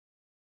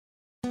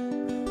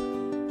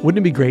Wouldn't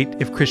it be great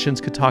if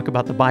Christians could talk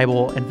about the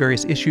Bible and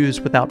various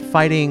issues without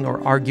fighting or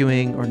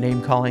arguing or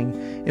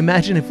name-calling?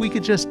 Imagine if we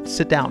could just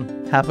sit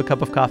down, have a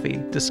cup of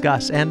coffee,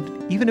 discuss,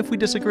 and even if we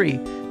disagree,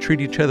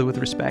 treat each other with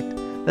respect.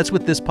 That's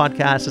what this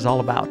podcast is all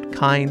about: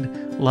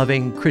 kind,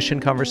 loving Christian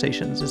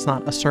conversations. It's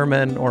not a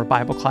sermon or a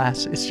Bible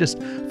class. It's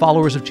just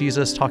followers of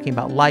Jesus talking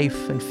about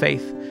life and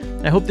faith.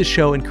 I hope this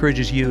show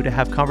encourages you to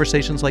have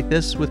conversations like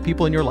this with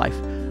people in your life.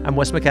 I'm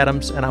Wes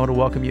McAdams, and I want to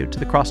welcome you to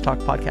the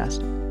CrossTalk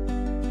podcast.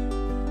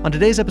 On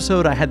today's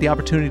episode, I had the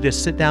opportunity to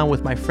sit down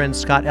with my friend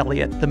Scott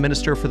Elliott, the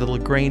minister for the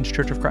LaGrange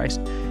Church of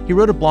Christ. He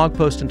wrote a blog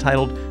post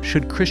entitled,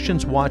 "Should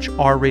Christians Watch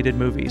R-Rated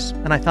Movies?"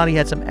 And I thought he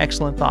had some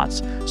excellent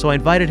thoughts. So I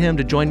invited him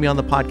to join me on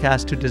the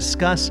podcast to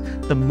discuss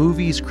the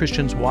movies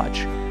Christians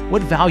watch.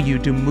 What value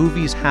do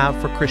movies have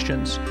for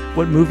Christians?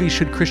 What movies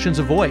should Christians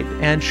avoid?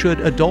 And should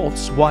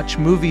adults watch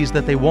movies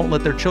that they won't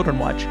let their children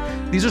watch?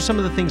 These are some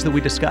of the things that we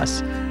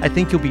discuss. I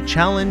think you'll be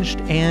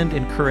challenged and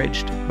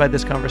encouraged by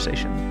this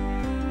conversation.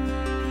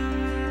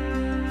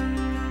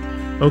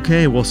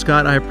 Okay, well,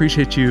 Scott, I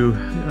appreciate you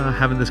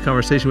having this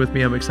conversation with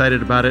me. I'm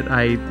excited about it.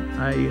 I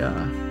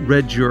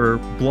read your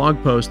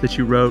blog post that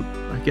you wrote,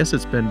 I guess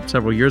it's been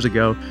several years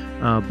ago,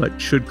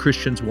 but should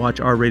Christians watch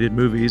R-rated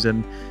movies?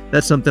 And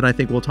that's something I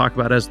think we'll talk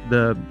about as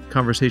the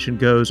conversation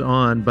goes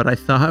on. But I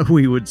thought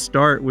we would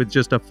start with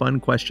just a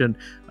fun question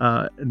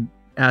and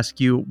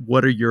ask you,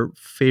 what are your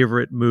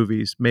favorite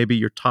movies, maybe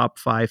your top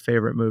 5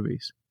 favorite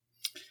movies?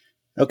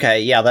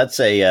 Okay, yeah, that's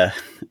a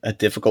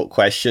difficult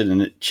question,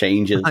 and it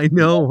changes. I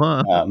know,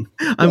 huh?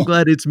 I'm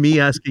glad it's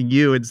me asking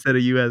you instead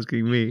of you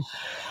asking me.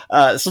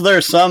 So there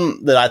are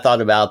some that I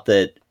thought about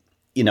that,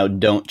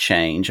 don't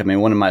change. I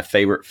mean, one of my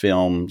favorite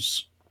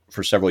films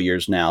for several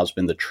years now has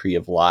been The Tree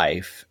of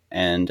Life,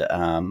 and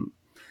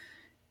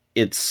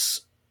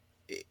it's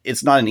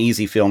not an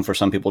easy film for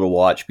some people to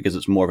watch because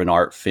it's more of an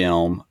art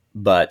film,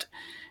 but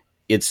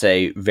it's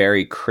a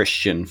very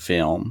Christian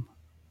film,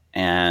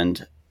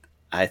 and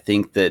I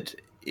think that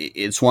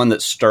it's one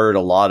that stirred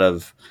a lot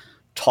of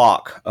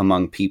talk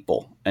among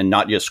people, and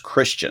not just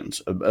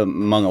Christians,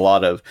 among a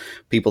lot of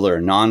people that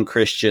are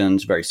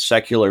non-Christians, very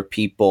secular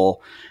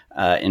people.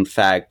 In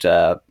fact,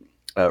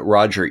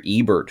 Roger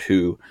Ebert,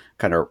 who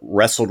kind of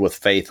wrestled with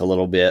faith a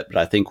little bit, but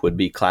I think would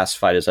be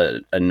classified as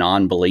a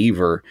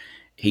non-believer,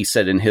 he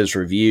said in his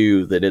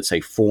review that it's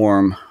a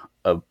form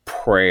of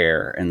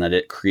prayer and that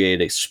it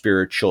created a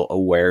spiritual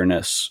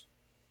awareness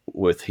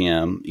with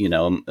him,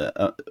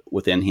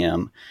 within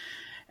him.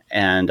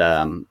 And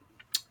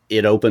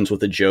it opens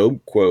with a Job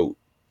quote,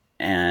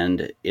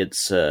 and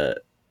it's, there's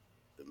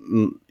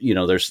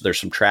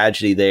some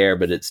tragedy there,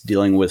 but it's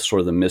dealing with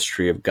sort of the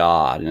mystery of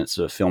God, and it's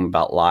a film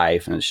about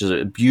life, and it's just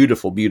a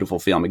beautiful, beautiful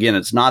film. Again,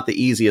 it's not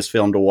the easiest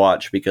film to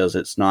watch because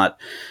it's not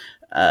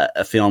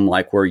a film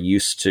like we're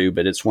used to,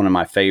 but it's one of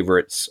my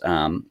favorites.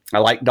 I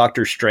like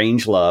Dr.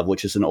 Strangelove,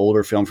 which is an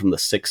older film from the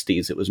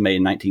 60s. It was made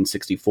in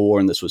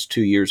 1964, and this was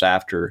 2 years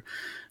after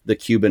the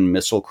Cuban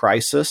Missile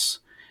Crisis.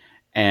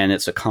 And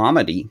it's a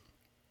comedy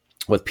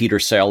with Peter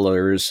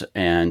Sellers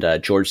and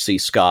George C.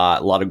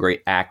 Scott, a lot of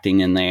great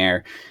acting in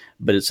there,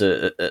 but it's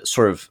a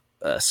sort of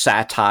a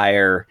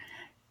satire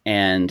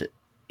and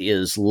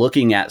is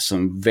looking at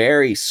some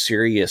very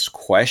serious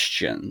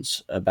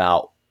questions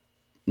about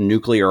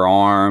nuclear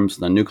arms,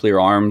 the nuclear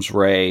arms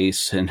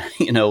race, and,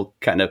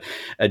 kind of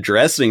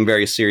addressing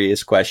very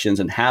serious questions.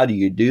 And how do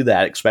you do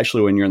that,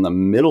 especially when you're in the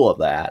middle of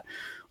that?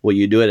 Well,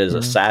 you do it as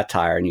a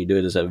satire, and you do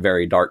it as a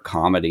very dark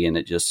comedy, and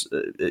it just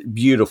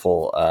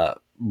beautiful,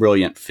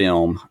 brilliant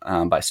film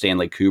by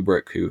Stanley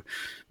Kubrick, who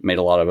made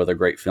a lot of other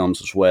great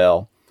films as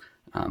well.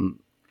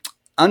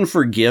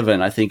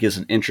 Unforgiven, I think, is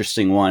an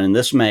interesting one, and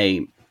this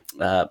may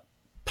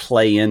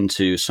play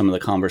into some of the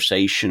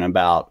conversation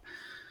about,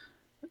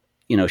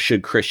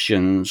 should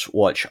Christians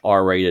watch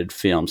R-rated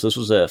films? This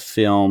was a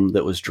film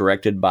that was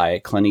directed by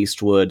Clint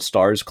Eastwood,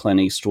 stars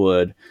Clint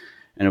Eastwood,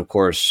 and of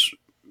course,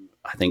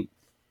 I think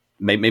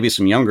maybe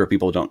some younger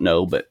people don't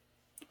know, but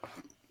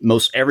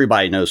most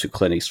everybody knows who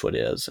Clint Eastwood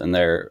is, and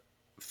they're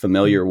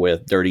familiar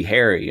with Dirty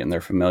Harry, and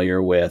they're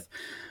familiar with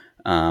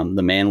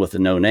the Man with the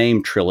No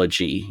Name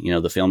trilogy,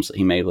 the films that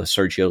he made with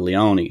Sergio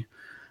Leone.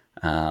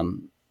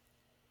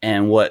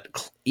 And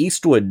what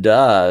Eastwood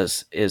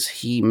does is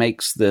he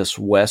makes this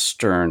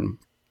Western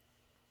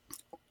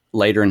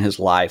later in his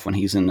life when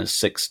he's in his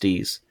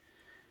 60s,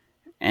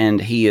 and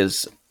he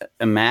is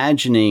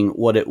imagining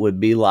what it would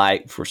be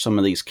like for some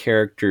of these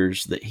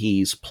characters that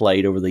he's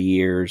played over the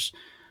years,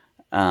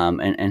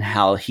 and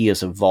how he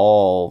has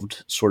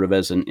evolved sort of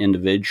as an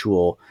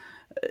individual.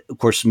 Of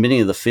course, many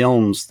of the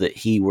films that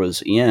he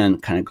was in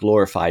kind of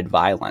glorified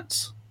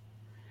violence.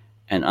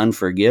 And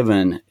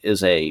Unforgiven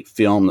is a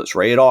film that's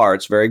rated R.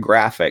 It's very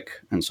graphic.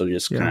 And so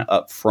just kind of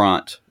up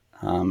front,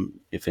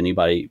 if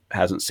anybody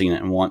hasn't seen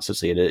it and wants to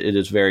see it, it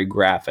is very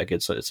graphic.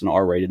 It's an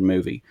R-rated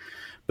movie.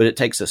 But it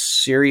takes a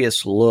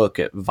serious look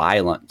at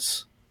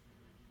violence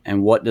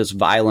and what does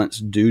violence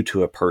do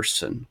to a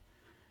person.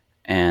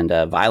 And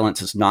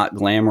violence is not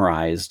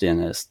glamorized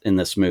in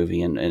this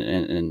movie.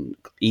 And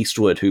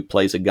Eastwood, who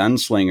plays a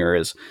gunslinger,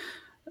 is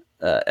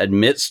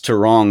admits to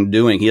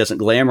wrongdoing. He doesn't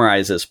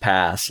glamorize his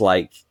past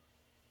like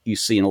you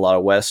see in a lot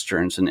of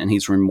Westerns, and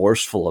he's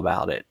remorseful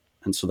about it.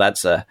 And so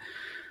that's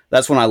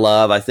one I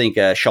love. I think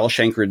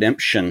Shawshank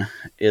Redemption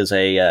is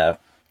a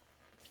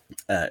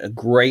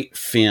great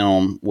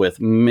film with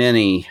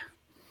many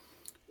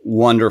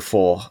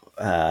wonderful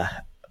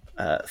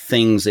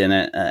things in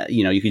it.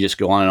 You could just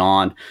go on and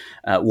on.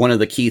 One of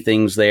the key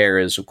things there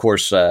is, of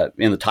course,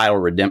 in the title,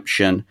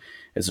 Redemption.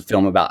 It's a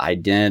film about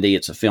identity.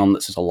 It's a film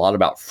that says a lot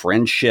about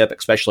friendship,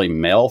 especially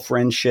male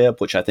friendship,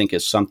 which I think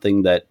is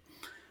something that,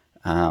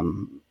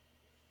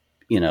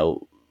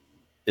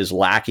 is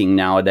lacking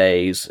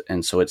nowadays.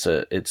 And so it's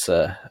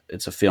a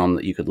film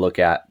that you could look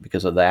at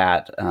because of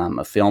that.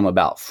 A film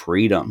about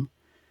freedom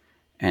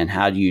and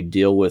how do you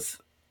deal with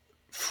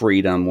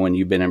freedom when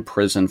you've been in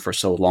prison for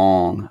so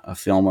long. A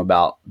film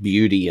about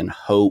beauty and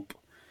hope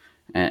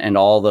and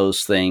all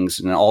those things.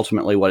 And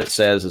ultimately what it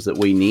says is that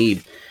we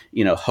need,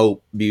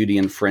 hope, beauty,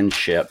 and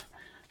friendship.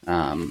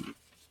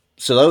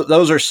 So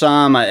those are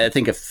some. I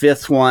think a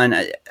fifth one,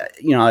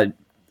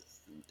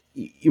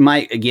 you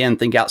might, again,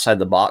 think outside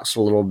the box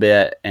a little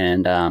bit.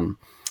 And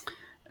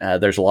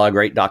there's a lot of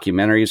great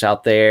documentaries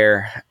out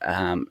there.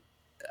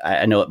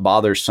 I know it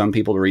bothers some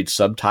people to read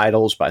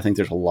subtitles, but I think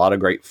there's a lot of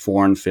great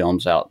foreign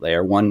films out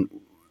there. One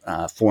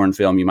foreign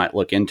film you might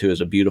look into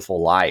is A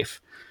Beautiful Life,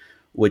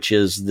 which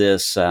is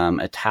this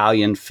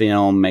Italian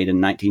film made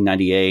in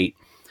 1998,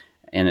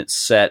 and it's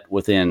set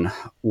within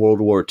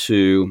World War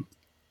II.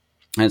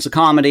 And it's a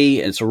comedy,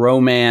 it's a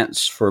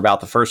romance for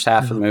about the first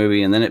half of the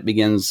movie, and then it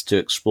begins to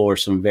explore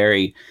some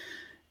very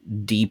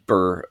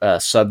deeper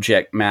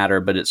subject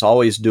matter, but it's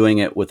always doing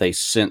it with a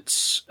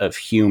sense of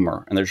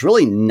humor. And there's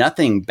really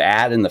nothing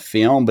bad in the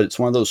film, but it's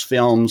one of those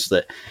films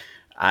that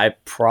I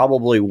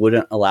probably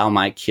wouldn't allow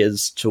my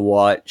kids to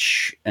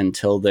watch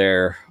until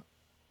they're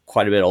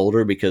quite a bit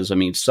older, because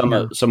some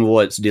of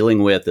what it's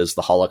dealing with is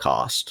the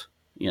Holocaust,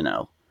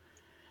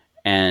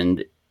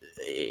 and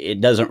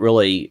it doesn't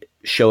really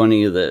show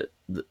any of the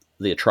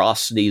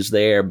atrocities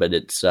there, but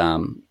it's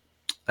not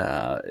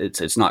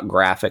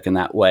graphic in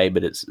that way,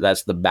 but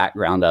that's the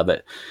background of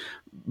it.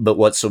 But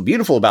what's so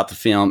beautiful about the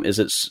film is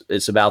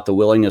it's about the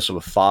willingness of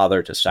a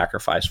father to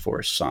sacrifice for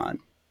his son,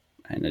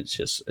 and it's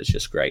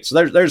just great.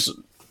 So there's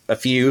a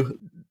few.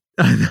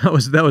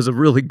 That was a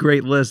really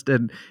great list,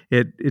 and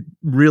it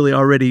really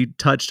already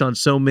touched on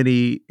so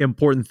many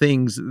important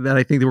things that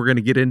I think that we're going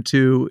to get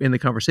into in the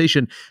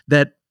conversation.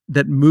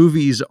 That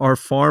movies are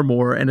far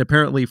more, and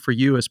apparently for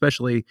you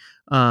especially,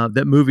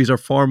 that movies are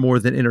far more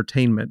than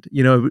entertainment.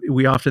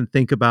 We often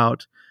think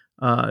about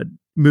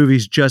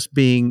movies just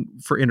being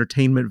for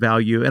entertainment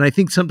value, and I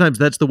think sometimes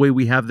that's the way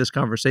we have this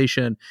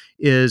conversation.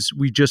 Is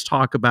we just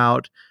talk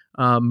about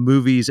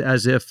movies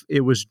as if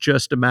it was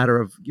just a matter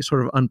of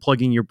sort of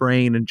unplugging your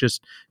brain and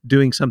just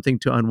doing something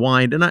to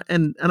unwind.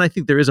 And I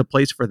think there is a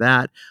place for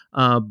that.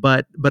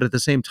 But at the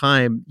same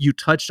time, you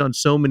touched on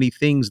so many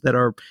things that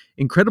are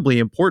incredibly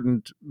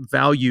important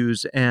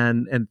values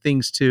and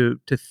things to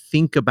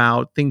think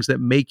about, things that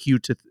make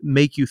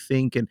you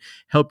think and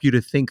help you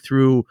to think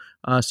through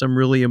some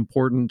really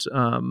important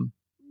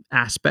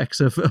aspects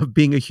of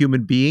being a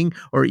human being,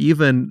 or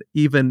even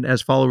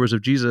as followers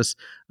of Jesus,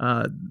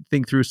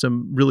 think through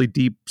some really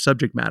deep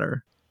subject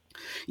matter.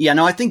 Yeah,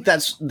 no, I think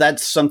that's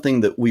something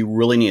that we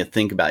really need to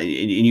think about, and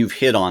you've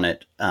hit on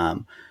it.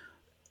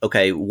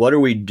 Okay, what are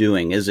we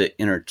doing? Is it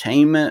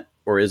entertainment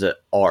or is it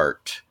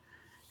art?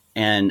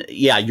 And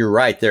yeah, you're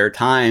right. There are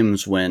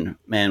times when,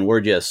 man,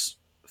 we're just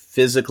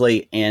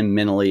physically and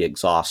mentally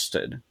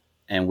exhausted,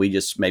 and we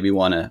just maybe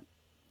want to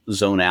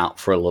zone out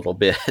for a little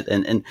bit,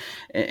 and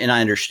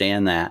I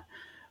understand that,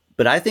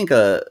 but I think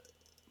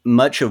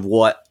much of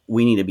what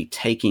we need to be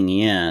taking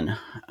in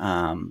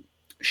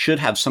should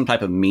have some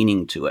type of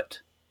meaning to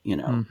it.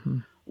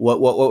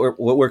 What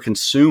we're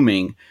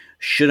consuming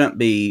shouldn't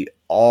be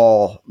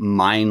all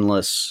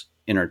mindless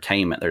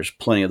entertainment. There's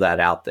plenty of that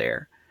out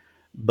there,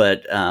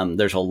 but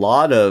there's a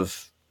lot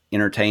of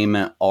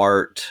entertainment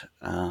art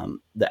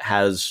that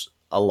has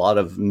a lot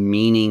of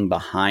meaning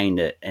behind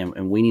it,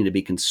 and we need to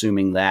be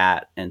consuming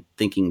that and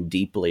thinking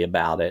deeply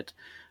about it.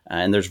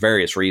 And there's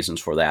various reasons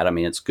for that.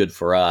 It's good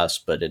for us,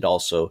 but it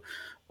also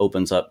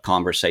opens up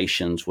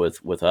conversations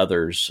with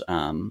others,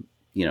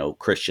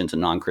 Christians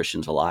and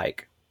non-Christians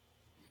alike.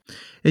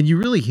 And you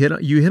really hit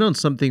on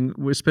something,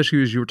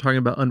 especially as you were talking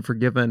about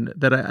Unforgiven,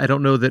 that I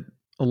don't know that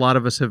a lot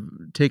of us have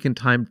taken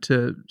time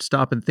to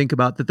stop and think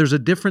about, that there's a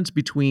difference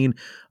between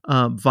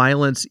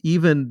violence,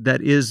 even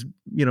that is,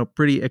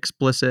 pretty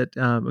explicit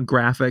and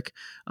graphic,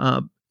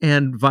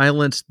 and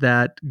violence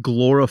that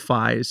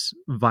glorifies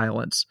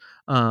violence.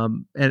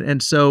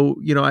 And so,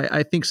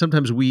 I think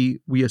sometimes we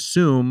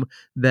assume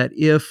that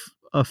if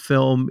a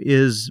film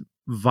is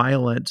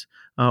violent,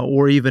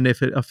 or even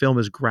if a film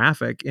is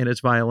graphic in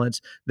its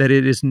violence, that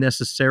it is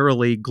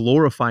necessarily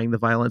glorifying the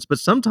violence. But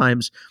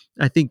sometimes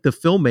I think the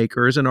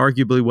filmmakers, and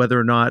arguably whether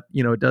or not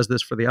it does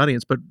this for the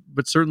audience, but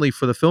certainly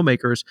for the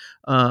filmmakers,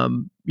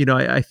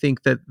 I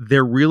think that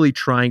they're really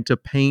trying to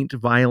paint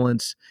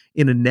violence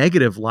in a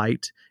negative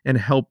light and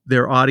help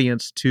their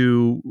audience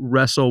to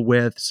wrestle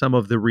with some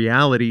of the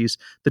realities,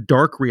 the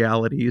dark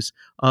realities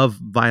of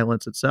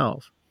violence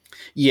itself.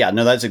 Yeah,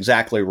 no, that's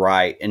exactly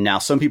right. And now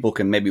some people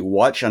can maybe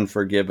watch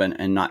Unforgiven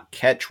and not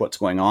catch what's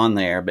going on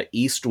there, but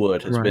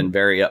Eastwood has been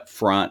very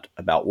upfront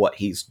about what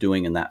he's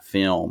doing in that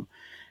film,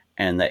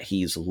 and that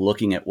he's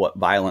looking at what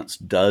violence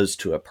does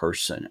to a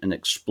person and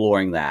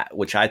exploring that,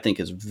 which I think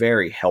is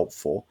very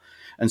helpful.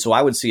 And so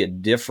I would see a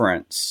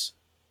difference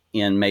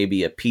in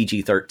maybe a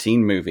PG-13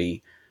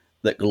 movie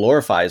that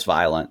glorifies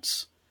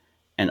violence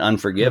and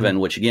Unforgiven,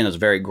 which again is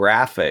very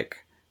graphic.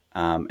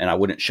 And I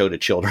wouldn't show to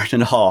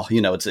children at all.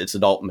 It's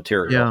adult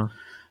material.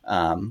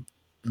 Yeah.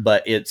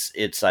 But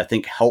it's I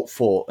think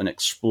helpful in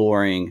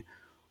exploring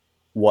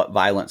what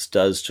violence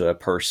does to a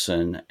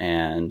person,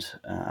 and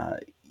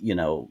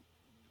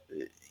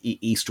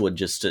Eastwood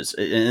just is,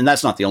 and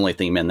that's not the only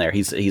theme in there.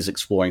 He's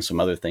exploring some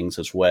other things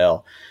as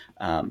well,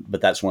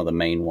 but that's one of the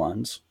main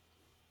ones.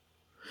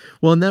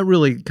 Well, and that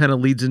really kind of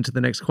leads into the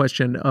next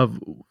question of,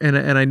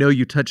 and I know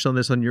you touched on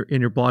this in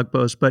your blog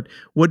post, but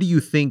what do you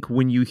think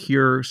when you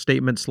hear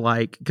statements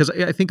like, because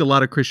I think a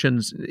lot of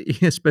Christians,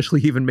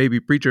 especially even maybe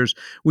preachers,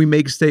 we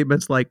make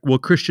statements like, well,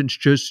 Christians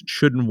just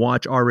shouldn't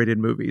watch R-rated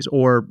movies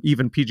or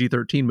even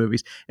PG-13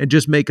 movies, and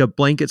just make a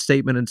blanket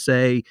statement and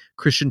say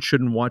Christians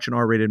shouldn't watch an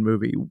R-rated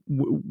movie.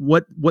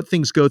 What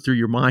things go through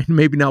your mind?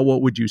 Maybe not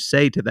what would you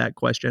say to that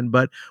question,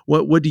 but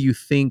what do you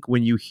think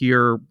when you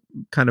hear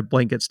kind of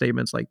blanket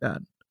statements like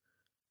that?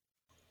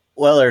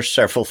 Well, there's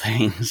several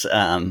things.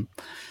 I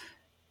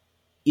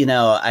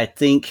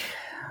think,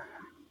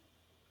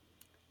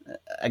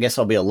 I guess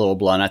I'll be a little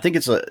blunt. I think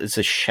it's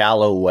a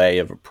shallow way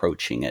of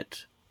approaching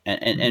it.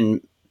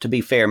 And to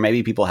be fair,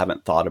 maybe people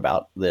haven't thought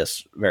about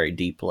this very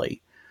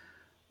deeply,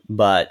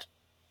 but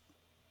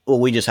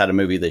we just had a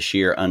movie this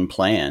year,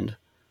 Unplanned,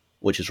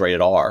 which is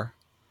rated R.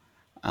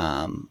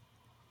 And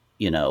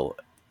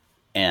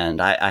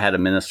I had a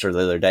minister the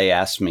other day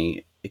ask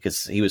me,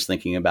 because he was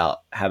thinking about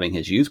having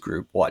his youth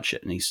group watch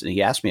it. And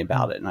he asked me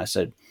about it. And I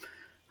said,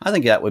 I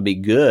think that would be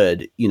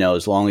good,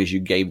 as long as you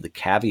gave the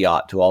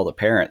caveat to all the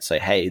parents, say,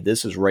 hey,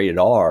 this is rated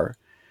R,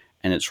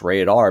 and it's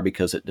rated R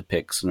because it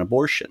depicts an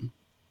abortion,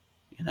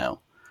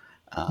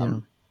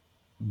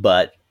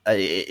 But,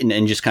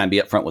 and just kind of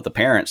be upfront with the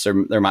parents.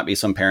 There might be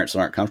some parents that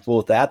aren't comfortable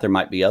with that. There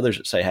might be others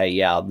that say, hey,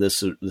 yeah,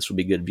 this would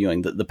be good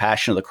viewing. The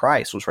Passion of the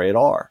Christ was rated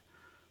R.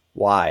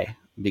 Why?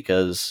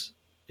 Because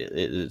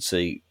it's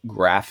a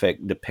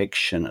graphic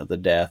depiction of the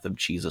death of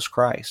Jesus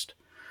Christ.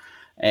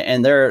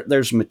 And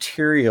there's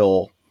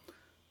material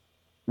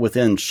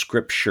within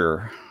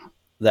Scripture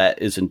that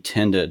is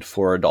intended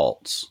for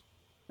adults.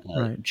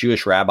 Right.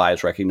 Jewish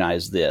rabbis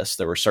recognized this.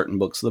 There were certain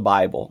books of the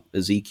Bible,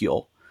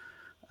 Ezekiel,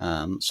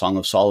 Song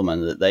of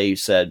Solomon, that they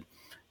said,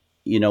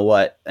 you know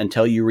what,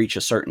 until you reach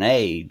a certain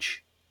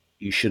age,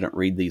 you shouldn't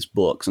read these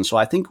books. And so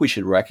I think we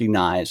should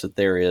recognize that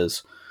there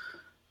is,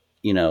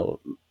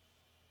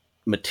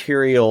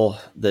 material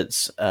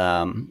that's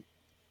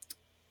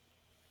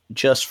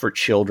just for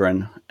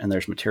children, and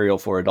there's material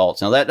for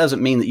adults. Now, that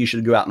doesn't mean that you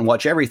should go out and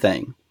watch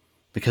everything,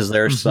 because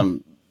there's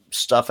some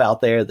stuff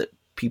out there that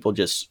people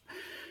just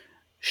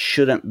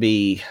shouldn't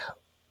be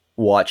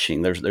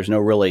watching. There's no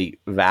really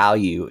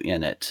value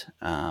in it.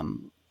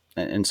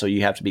 And so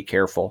you have to be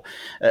careful.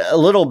 A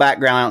little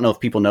background, I don't know if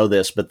people know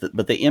this, but the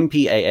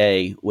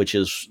MPAA, which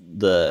is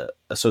the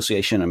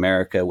Association in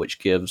America, which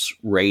gives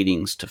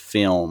ratings to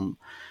film,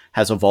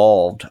 has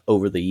evolved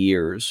over the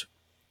years.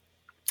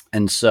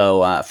 And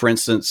so, for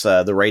instance,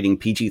 the rating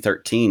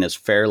PG-13 is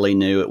fairly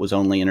new. It was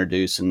only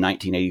introduced in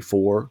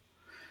 1984.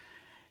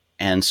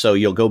 And so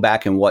you'll go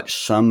back and watch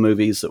some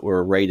movies that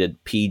were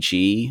rated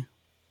PG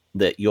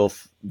that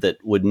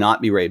would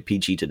not be rated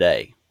PG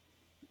today.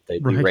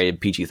 They'd be rated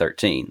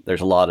PG-13.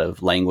 There's a lot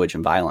of language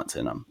and violence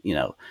in them,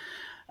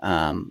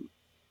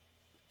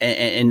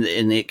 and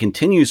it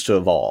continues to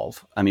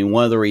evolve. I mean,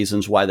 one of the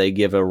reasons why they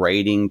give a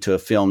rating to a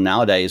film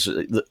nowadays,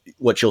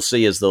 what you'll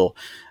see is they'll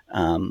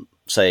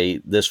say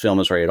this film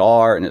is rated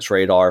R, and it's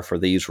rated R for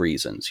these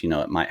reasons.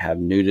 It might have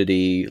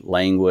nudity,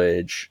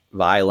 language,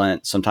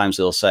 violence. Sometimes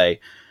they'll say,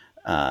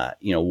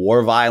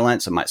 war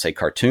violence. It might say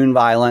cartoon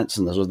violence.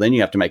 And so then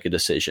you have to make a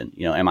decision.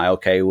 Am I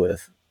okay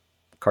with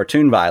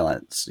cartoon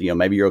violence?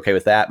 Maybe you're okay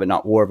with that, but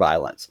not war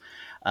violence.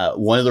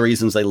 One of the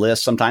reasons they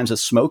list sometimes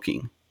is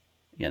smoking,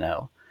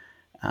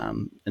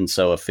 and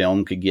so a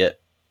film could get,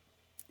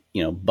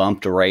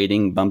 bumped a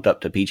rating, bumped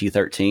up to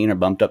PG-13 or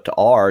bumped up to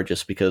R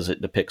just because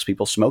it depicts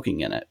people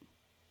smoking in it.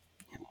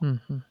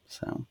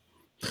 So,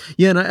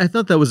 Yeah, and I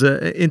thought that was an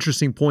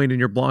interesting point in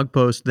your blog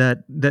post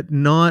that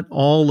not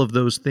all of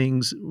those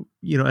things,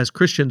 as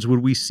Christians,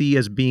 would we see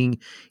as being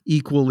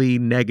equally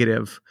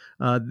negative.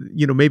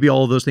 Maybe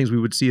all of those things we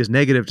would see as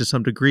negative to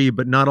some degree,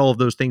 but not all of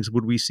those things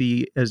would we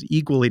see as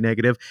equally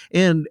negative.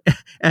 And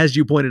as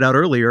you pointed out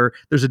earlier,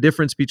 there's a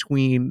difference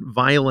between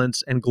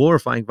violence and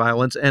glorifying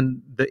violence,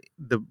 and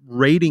the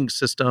rating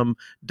system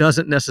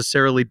doesn't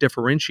necessarily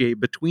differentiate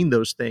between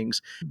those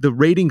things. The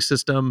rating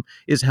system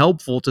is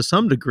helpful to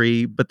some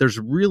degree, but there's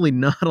really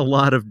not a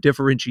lot of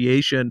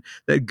differentiation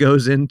that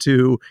goes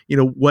into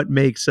what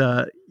makes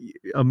a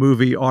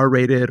movie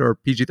R-rated or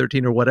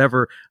PG-13 or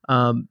whatever,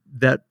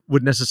 that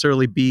would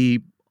necessarily be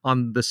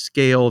on the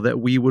scale that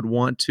we would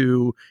want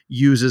to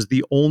use as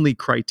the only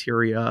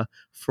criteria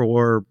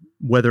for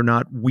whether or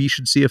not we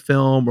should see a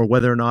film or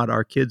whether or not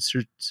our kids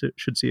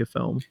should see a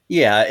film.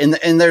 Yeah,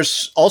 and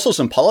there's also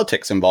some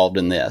politics involved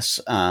in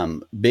this.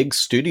 Big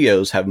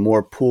studios have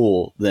more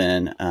pull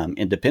than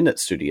independent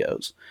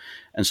studios.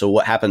 And so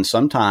what happens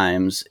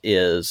sometimes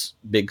is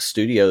big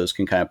studios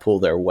can kind of pull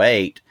their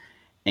weight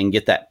and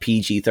get that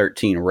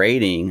PG-13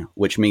 rating,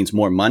 which means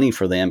more money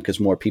for them because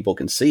more people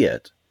can see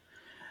it.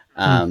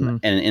 And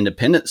an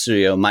independent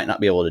studio might not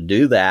be able to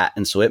do that.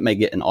 And so it may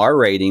get an R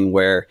rating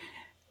where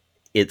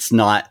it's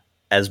not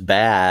as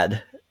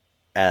bad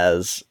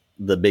as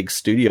the big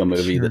studio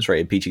movie that's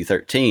rated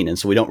PG-13. And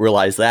so we don't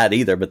realize that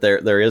either. But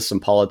there is some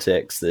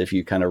politics that if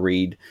you kind of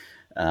read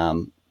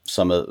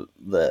some of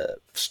the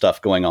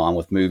stuff going on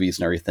with movies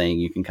and everything,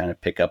 you can kind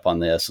of pick up on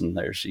this. And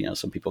there's,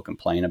 some people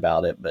complain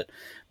about it, but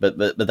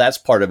that's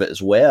part of it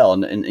as well.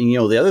 And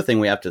the other thing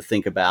we have to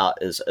think about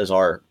is as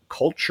our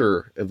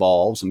culture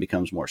evolves and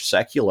becomes more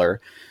secular,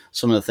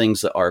 some of the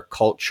things that our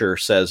culture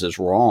says is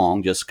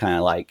wrong, just kind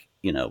of like,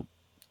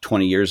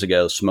 20 years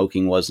ago,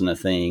 smoking wasn't a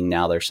thing.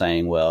 Now they're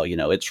saying, well,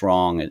 it's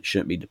wrong. It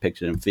shouldn't be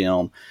depicted in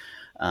film.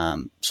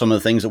 Some of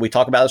the things that we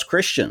talk about as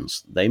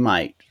Christians, they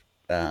might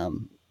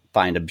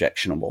find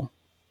objectionable,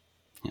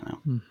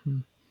 Mm-hmm.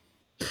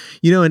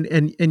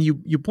 And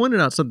you pointed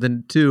out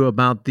something too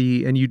about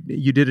and you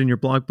did in your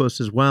blog post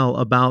as well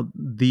about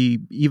the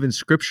even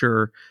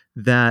scripture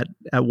that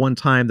at one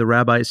time the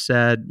rabbis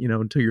said,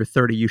 until you're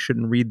 30, you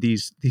shouldn't read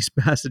these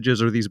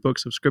passages or these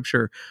books of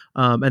scripture.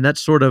 And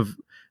that's sort of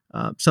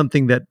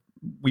something that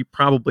we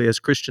probably as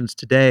Christians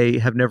today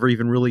have never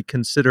even really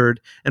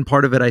considered. And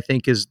part of it, I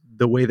think, is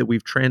the way that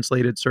we've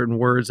translated certain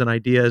words and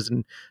ideas,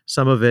 and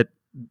some of it,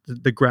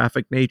 the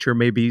graphic nature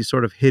may be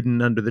sort of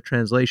hidden under the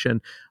translation.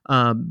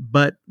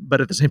 But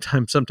at the same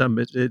time,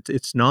 sometimes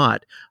it's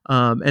not.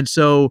 And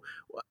so,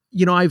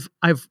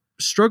 I've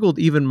struggled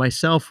even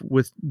myself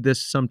with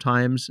this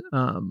sometimes,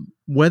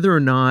 whether or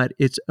not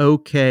it's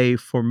okay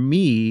for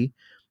me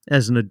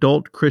as an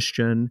adult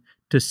Christian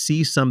to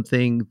see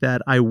something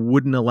that I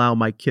wouldn't allow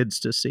my kids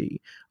to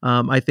see.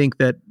 I think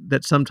that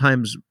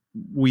sometimes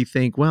we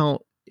think,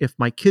 well, if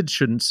my kids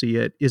shouldn't see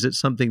it, is it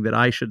something that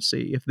I should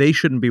see? If they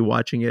shouldn't be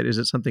watching it, is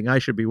it something I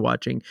should be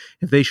watching?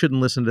 If they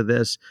shouldn't listen to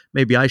this,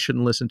 maybe I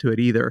shouldn't listen to it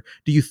either.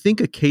 Do you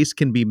think a case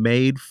can be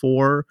made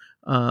for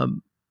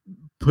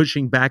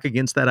pushing back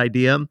against that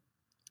idea,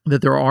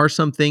 that there are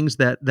some things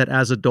that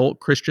as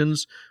adult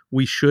Christians,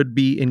 we should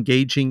be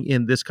engaging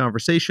in this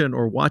conversation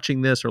or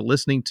watching this or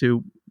listening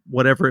to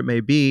whatever it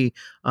may be,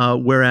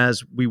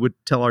 whereas we would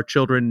tell our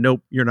children,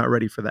 nope, you're not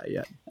ready for that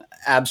yet?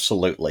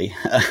 Absolutely.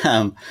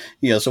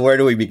 So where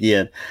do we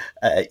begin?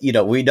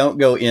 We don't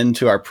go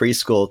into our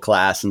preschool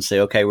class and say,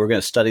 okay, we're going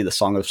to study the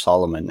Song of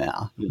Solomon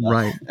now.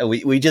 Right.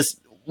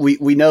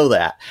 We know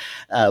that.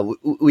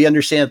 We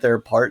understand that there are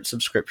parts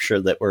of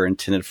scripture that were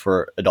intended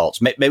for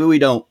adults. Maybe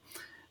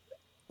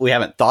we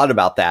haven't thought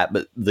about that,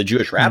 but the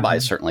Jewish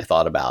rabbis certainly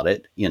thought about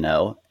it,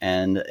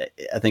 and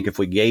I think if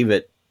we gave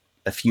it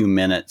a few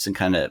minutes and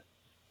kind of,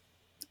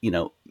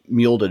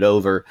 muled it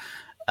over,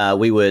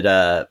 we would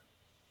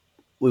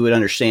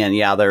understand,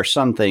 there are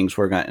some things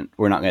we're not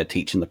going to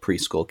teach in the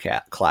preschool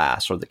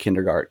class or the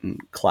kindergarten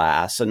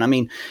class. And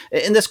and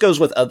this goes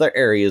with other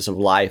areas of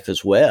life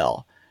as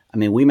well.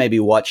 We may be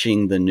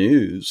watching the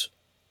news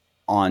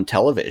on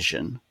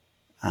television,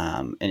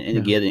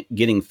 and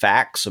getting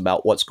facts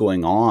about what's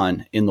going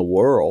on in the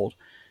world.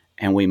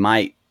 And we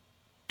might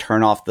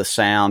turn off the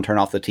sound, turn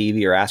off the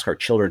TV, or ask our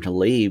children to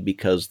leave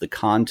because the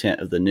content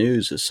of the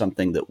news is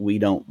something that we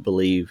don't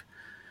believe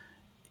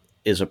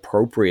is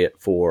appropriate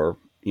for,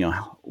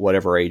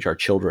 whatever age our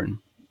children,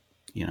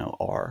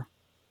 are.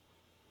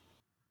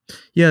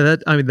 Yeah,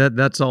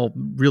 that's all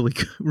really,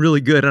 really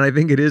good, and I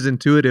think it is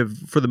intuitive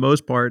for the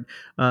most part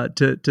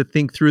to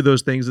think through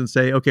those things and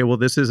say, okay, well,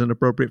 this isn't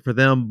appropriate for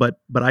them, but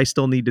I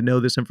still need to know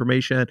this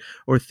information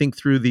or think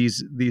through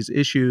these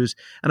issues.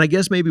 And I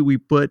guess maybe we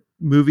put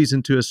movies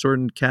into a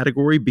certain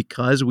category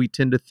because we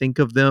tend to think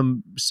of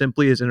them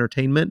simply as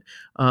entertainment.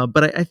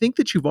 But I think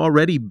that you've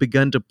already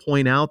begun to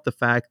point out the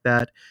fact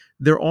that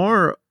there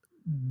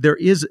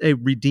is a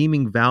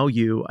redeeming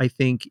value, I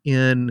think,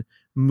 in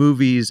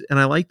movies, and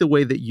I like the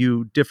way that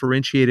you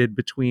differentiated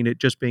between it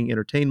just being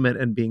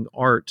entertainment and being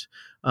art.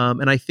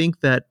 And I think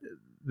that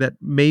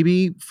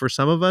maybe for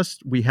some of us,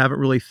 we haven't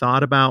really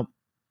thought about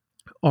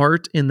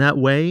art in that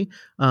way,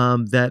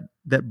 that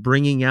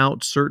bringing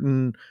out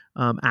certain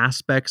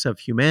aspects of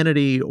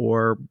humanity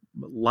or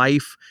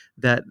life,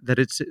 that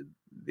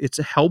it's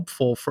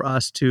helpful for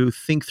us to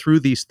think through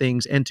these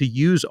things and to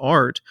use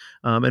art.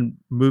 And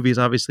movies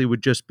obviously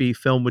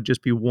film would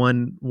just be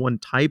one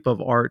type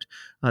of art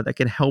that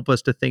can help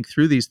us to think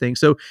through these things.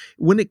 So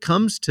when it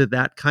comes to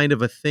that kind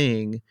of a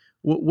thing,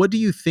 what do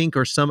you think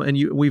are some, and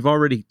we've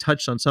already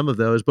touched on some of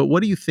those, but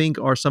what do you think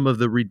are some of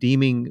the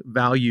redeeming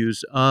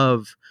values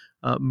of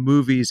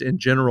movies in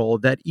general,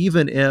 that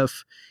even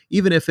if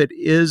it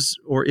is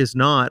or is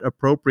not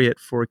appropriate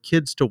for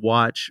kids to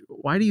watch,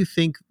 why do you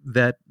think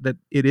that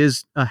it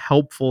is a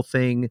helpful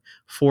thing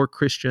for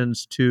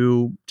Christians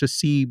to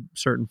see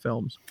certain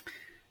films?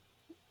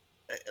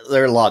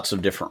 There are lots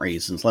of different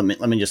reasons. Let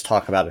me just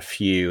talk about a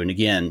few. And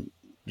again,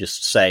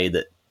 just say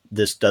that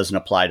this doesn't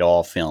apply to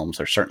all films.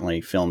 There's certainly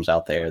films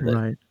out there that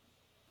Right.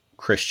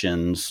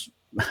 Christians,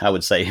 I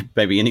would say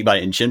maybe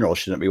anybody in general,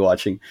 shouldn't be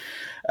watching.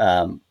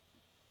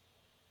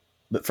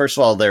 But first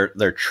of all,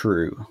 they're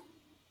true.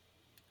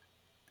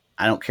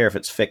 I don't care if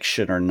it's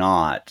fiction or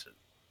not.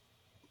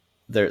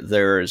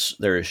 There is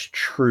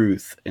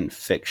truth in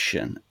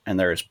fiction, and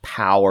there is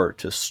power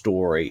to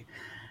story,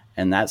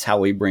 and that's how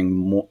we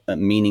bring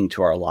meaning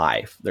to our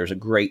life. There's a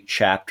great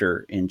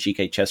chapter in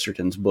G.K.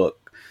 Chesterton's book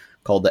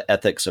called The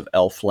Ethics of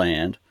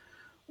Elfland,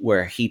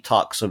 where he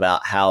talks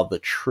about how the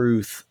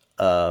truth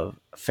of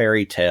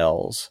fairy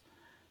tales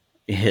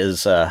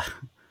is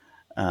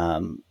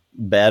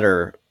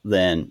better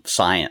than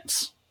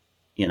science,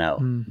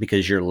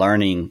 because you're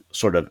learning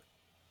sort of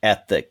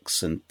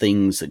ethics and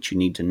things that you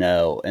need to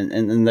know.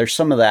 And there's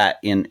some of that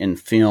in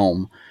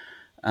film.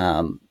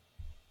 There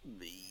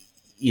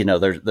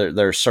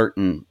are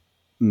certain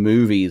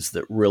movies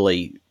that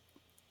really,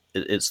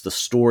 it's the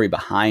story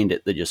behind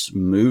it that just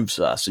moves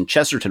us. And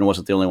Chesterton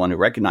wasn't the only one who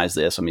recognized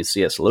this. I mean,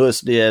 C.S. Lewis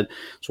did.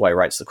 That's why he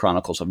writes the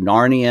Chronicles of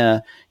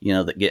Narnia,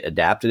 that get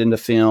adapted into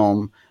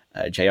film.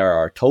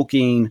 J.R.R.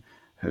 Tolkien,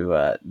 who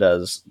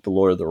does The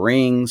Lord of the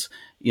Rings,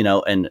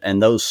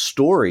 and those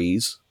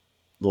stories,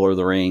 Lord of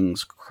the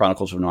Rings,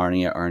 Chronicles of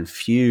Narnia, are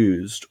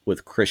infused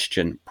with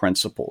Christian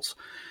principles.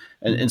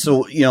 And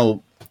so,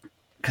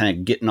 kind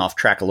of getting off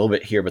track a little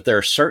bit here, but there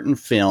are certain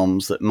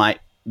films that might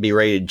be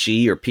rated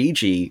G or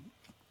PG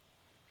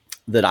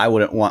that I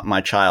wouldn't want my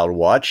child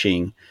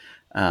watching.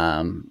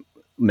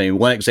 Maybe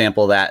one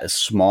example of that is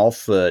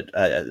Smallfoot,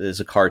 is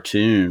a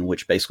cartoon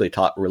which basically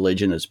taught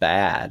religion is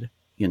bad,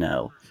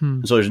 So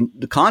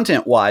the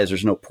content wise,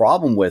 there's no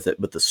problem with it,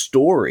 but the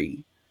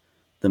story,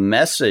 the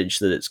message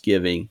that it's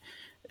giving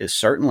is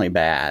certainly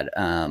bad.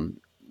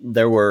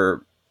 There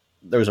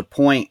was a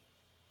point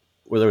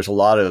where there was a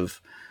lot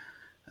of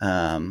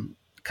kind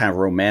of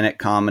romantic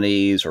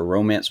comedies or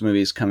romance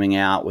movies coming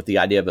out with the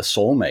idea of a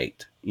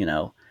soulmate,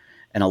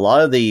 and a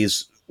lot of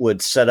these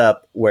would set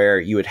up where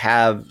you would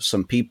have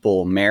some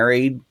people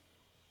married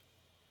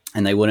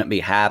and they wouldn't be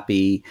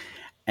happy,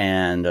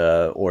 and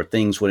or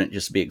things wouldn't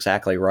just be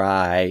exactly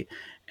right.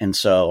 And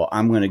so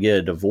I'm going to get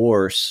a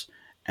divorce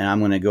and I'm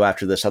going to go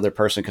after this other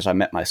person because I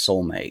met my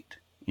soulmate,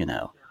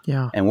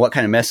 Yeah. And what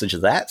kind of message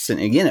is that? And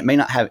again, it may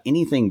not have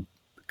anything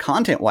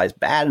content-wise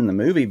bad in the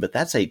movie, but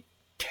that's a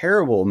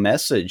terrible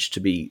message to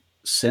be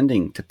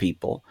sending to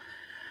people.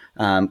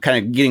 Kind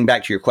of getting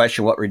back to your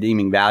question, what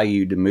redeeming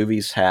value do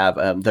movies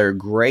have? They're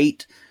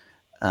great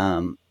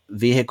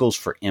vehicles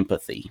for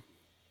empathy.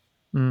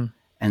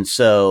 And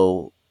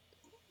so,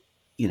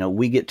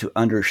 we get to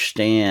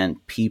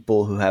understand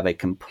people who have a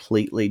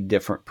completely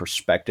different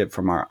perspective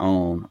from our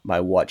own by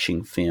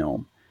watching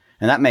film.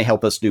 And that may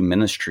help us do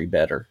ministry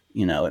better.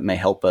 It may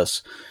help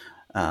us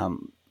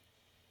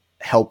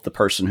help the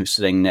person who's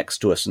sitting next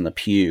to us in the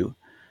pew.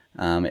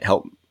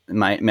 It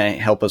may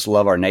help us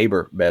love our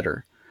neighbor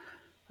better.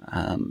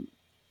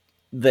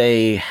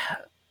 They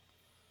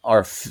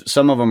are,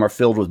 some of them are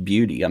filled with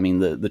beauty. I mean,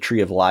 the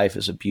Tree of Life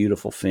is a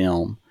beautiful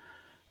film.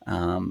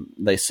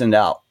 They send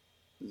out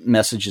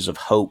messages of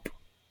hope.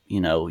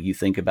 You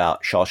think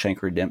about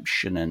Shawshank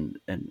Redemption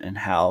and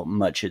how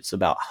much it's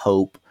about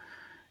hope,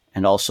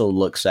 and also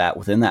looks at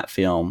within that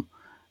film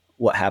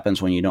what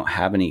happens when you don't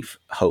have any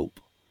hope.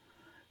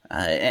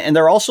 And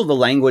they're also the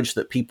language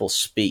that people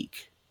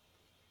speak.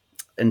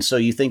 And so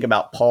you think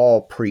about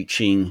Paul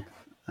preaching,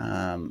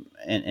 and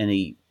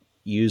he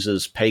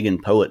uses pagan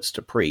poets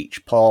to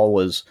preach. Paul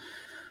was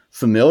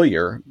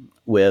familiar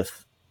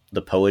with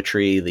the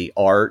poetry, the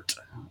art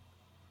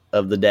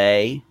of the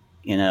day,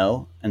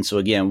 And so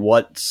again,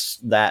 what's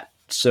that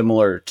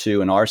similar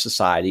to in our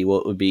society?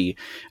 What would be,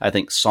 I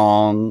think,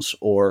 songs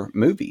or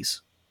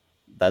movies.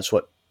 That's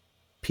what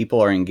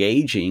people are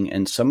engaging.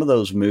 And some of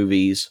those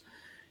movies,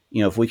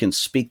 if we can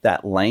speak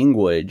that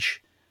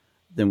language,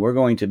 then we're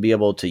going to be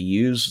able to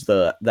use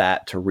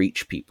that to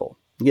reach people.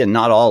 Again,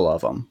 not all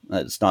of them.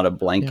 It's not a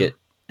blanket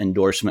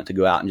endorsement to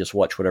go out and just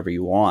watch whatever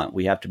you want.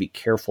 We have to be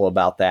careful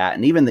about that.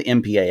 And even the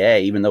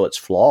MPAA, even though it's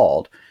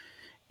flawed,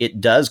 it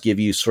does give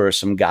you sort of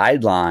some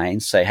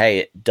guidelines, say, hey,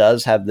 it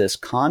does have this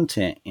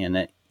content in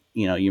it.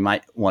 You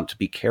might want to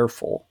be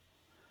careful.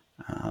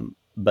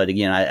 But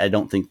again, I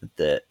don't think that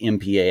the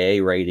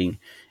MPAA rating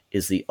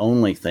is the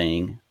only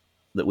thing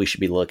that we should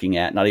be looking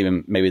at, not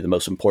even maybe the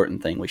most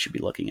important thing we should be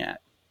looking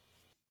at.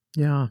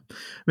 Yeah,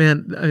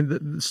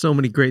 man, so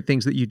many great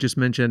things that you just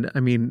mentioned. I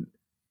mean,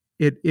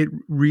 it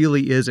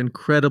really is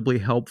incredibly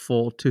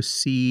helpful to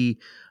see,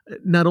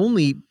 not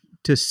only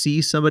to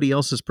see somebody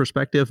else's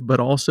perspective, but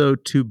also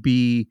to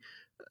be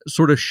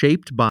sort of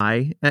shaped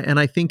by, and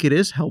I think it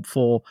is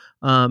helpful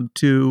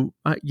to,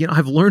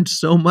 I've learned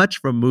so much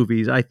from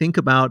movies. I think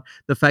about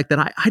the fact that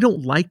I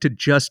don't like to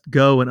just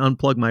go and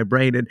unplug my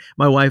brain, and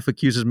my wife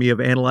accuses me of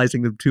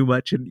analyzing them too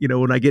much. And,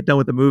 when I get done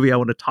with the movie, I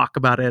want to talk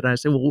about it. And I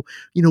say, well,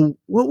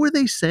 what were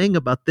they saying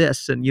about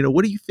this? And,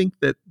 what do you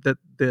think that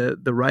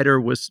the writer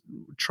was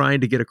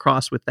trying to get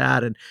across with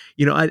that? And,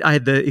 I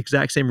had the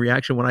exact same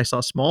reaction when I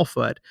saw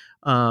Smallfoot.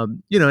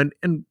 And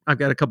I've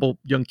got a couple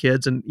young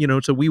kids, and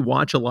so we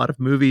watch a lot of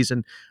movies,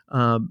 and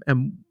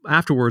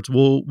afterwards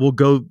we'll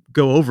go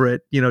over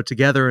it,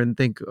 together and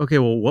think, okay,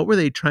 well, what were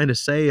they trying to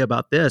say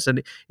about this?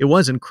 And it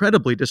was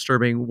incredibly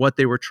disturbing what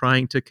they were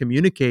trying to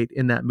communicate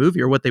in that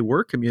movie, or what they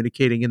were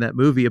communicating in that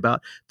movie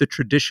about the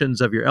traditions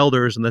of your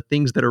elders and the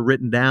things that are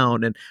written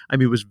down. And I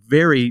mean,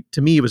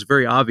 to me, it was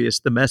very obvious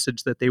the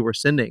message that they were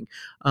sending.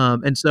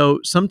 And so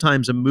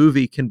sometimes a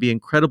movie can be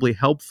incredibly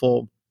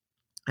helpful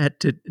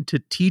to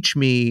teach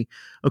me,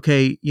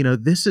 okay,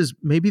 this is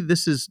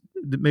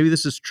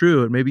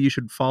true, and maybe you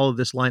should follow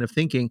this line of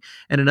thinking.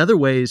 And in other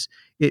ways,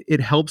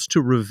 it helps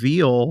to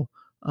reveal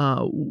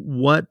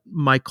what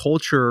my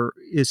culture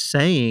is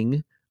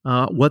saying,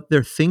 what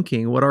they're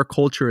thinking, what our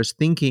culture is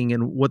thinking,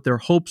 and what their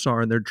hopes are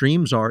and their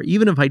dreams are.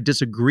 Even if I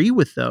disagree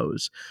with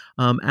those,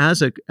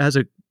 as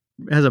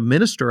a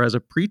minister, as a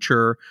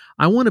preacher,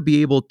 I want to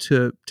be able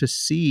to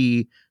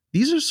see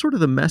these are sort of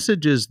the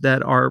messages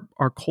that our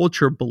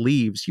culture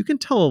believes. You can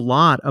tell a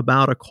lot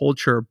about a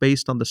culture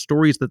based on the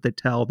stories that they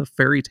tell, the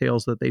fairy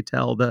tales that they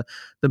tell, the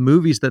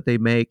movies that they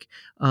make.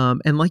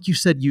 And like you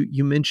said,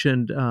 you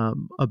mentioned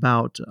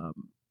about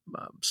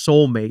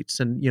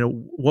soulmates, and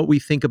what we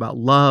think about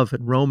love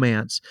and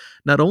romance.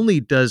 Not only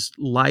does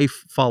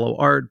life follow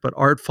art, but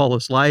art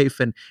follows life.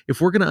 And if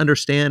we're going to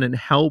understand and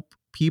help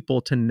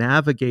people to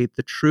navigate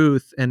the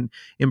truth and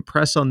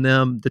impress on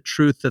them the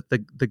truth that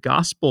the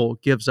gospel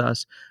gives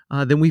us,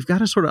 then we've got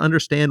to sort of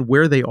understand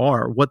where they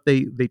are, what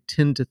they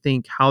tend to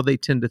think, how they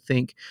tend to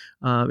think.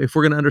 If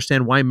we're going to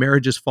understand why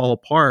marriages fall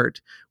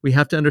apart, we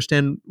have to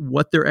understand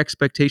what their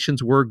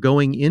expectations were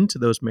going into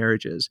those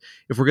marriages.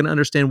 If we're going to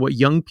understand what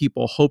young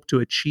people hope to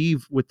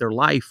achieve with their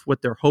life,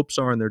 what their hopes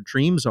are and their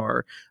dreams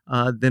are,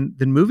 then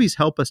movies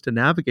help us to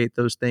navigate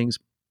those things,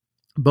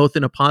 both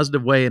in a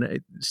positive way,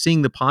 and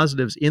seeing the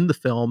positives in the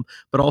film,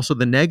 but also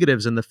the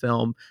negatives in the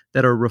film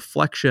that are a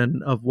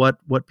reflection of what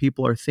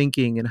people are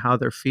thinking and how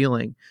they're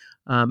feeling.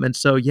 And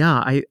so, yeah,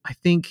 I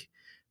think,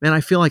 man,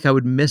 I feel like I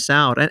would miss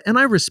out. And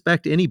I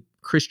respect any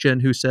Christian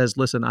who says,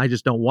 listen, I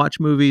just don't watch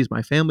movies.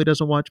 My family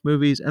doesn't watch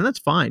movies. And that's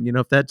fine.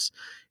 If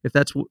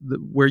that's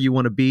where you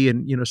want to be,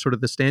 and, sort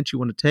of the stance you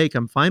want to take,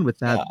 I'm fine with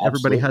that. Yeah,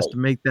 everybody has to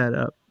make that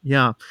up.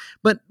 Yeah.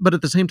 But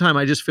at the same time,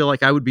 I just feel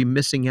like I would be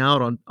missing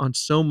out on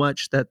so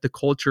much that the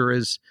culture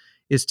is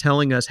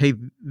telling us, hey,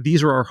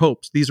 these are our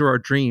hopes, these are our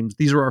dreams,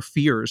 these are our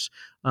fears.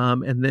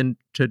 And then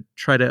to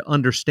try to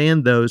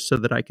understand those so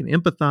that I can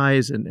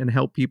empathize and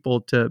help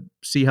people to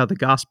see how the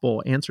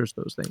gospel answers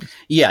those things.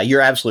 Yeah,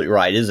 you're absolutely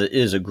right. It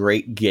is a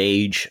great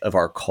gauge of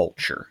our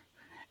culture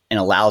and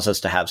allows us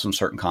to have some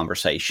certain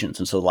conversations.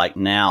 And so like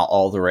now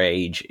all the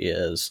rage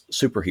is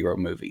superhero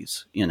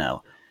movies,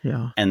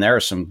 Yeah. And there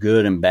are some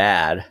good and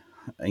bad,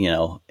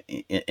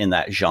 in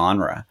that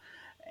genre.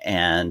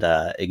 And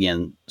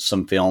again,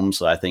 some films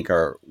that I think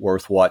are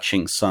worth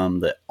watching, some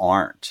that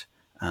aren't.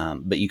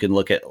 But you can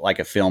look at like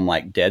a film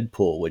like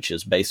Deadpool, which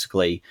is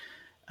basically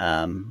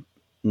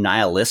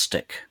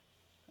nihilistic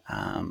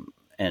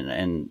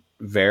and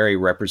very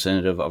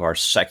representative of our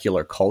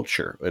secular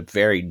culture. A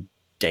very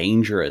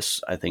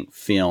dangerous, I think,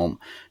 film,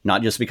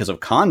 not just because of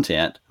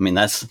content. I mean,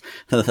 that's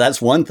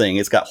one thing.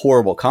 It's got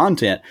horrible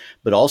content,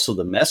 but also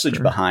the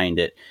message behind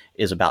it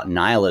is about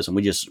nihilism.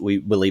 We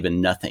believe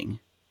in nothing,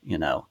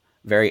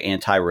 very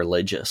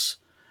anti-religious.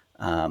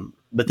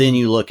 But then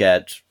you look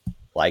at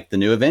like the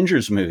new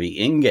Avengers movie,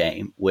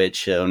 Endgame,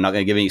 which I'm not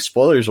going to give any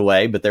spoilers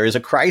away, but there is a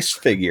Christ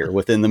figure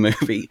within the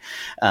movie,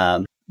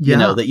 that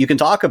you can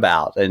talk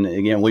about. And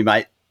again, we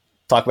might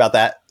talk about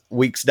that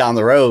weeks down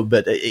the road,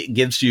 but it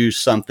gives you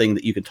something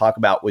that you can talk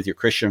about with your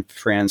Christian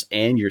friends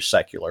and your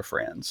secular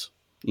friends,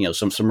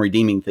 some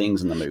redeeming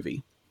things in the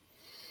movie.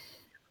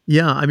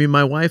 Yeah, I mean,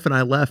 my wife and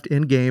I left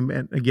Endgame,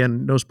 and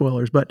again, no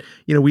spoilers, but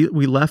we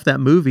left that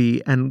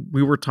movie and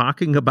we were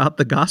talking about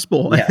the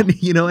gospel,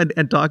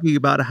 and talking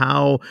about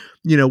how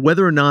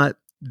whether or not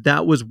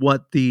that was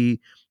what the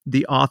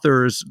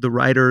authors, the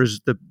writers,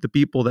 the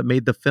people that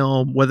made the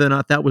film, whether or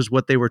not that was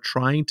what they were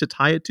trying to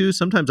tie it to.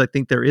 Sometimes I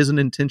think there is an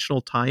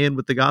intentional tie-in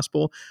with the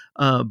gospel,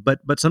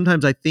 but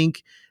sometimes I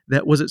think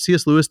that was it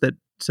C.S. Lewis that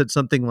said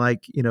something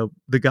like,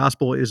 the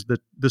gospel is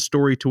the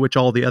story to which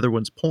all the other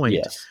ones point.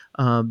 Yes.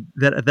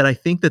 That I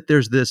think that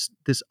there's this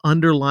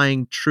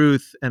underlying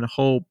truth and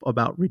hope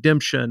about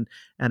redemption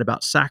and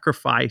about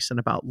sacrifice and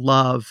about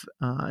love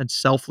and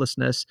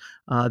selflessness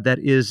that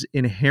is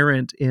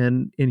inherent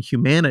in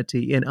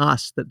humanity, in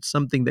us. That's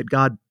something that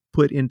God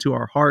put into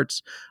our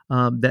hearts,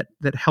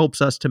 that helps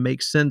us to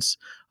make sense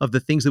of the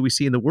things that we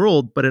see in the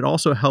world, but it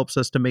also helps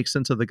us to make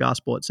sense of the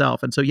gospel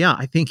itself. And so, yeah,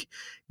 I think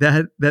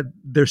that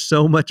there's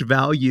so much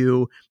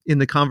value in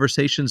the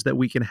conversations that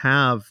we can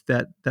have,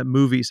 that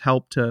movies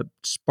help to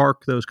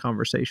spark those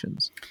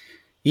conversations.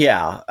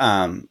 Yeah,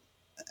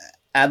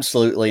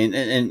 absolutely.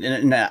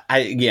 And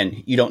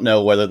again, you don't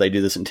know whether they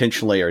do this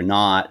intentionally or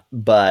not,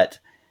 but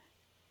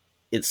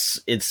it's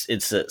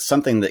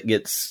something that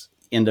gets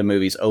into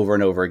movies over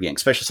and over again,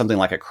 especially something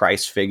like a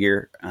Christ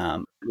figure.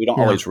 We don't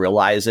always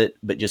realize it,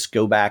 but just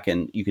go back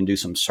and you can do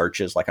some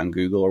searches like on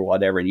Google or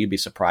whatever, and you'd be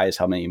surprised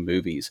how many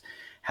movies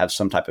have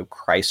some type of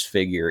Christ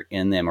figure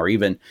in them, or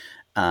even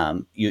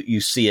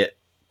you see it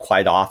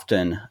quite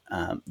often.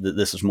 That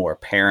this is more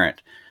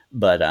apparent,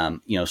 but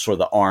sort of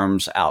the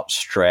arms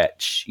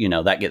outstretched,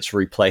 that gets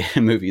replayed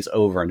in movies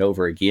over and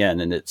over again,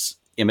 and it's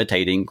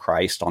imitating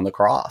Christ on the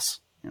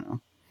cross.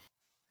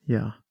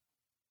 Yeah.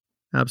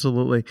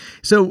 Absolutely.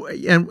 So,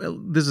 and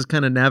this is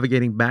kind of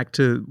navigating back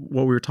to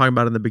what we were talking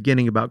about in the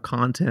beginning about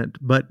content,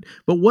 but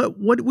what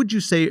would you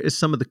say is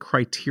some of the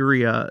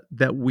criteria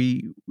that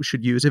we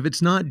should use if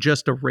it's not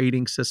just a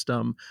rating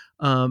system?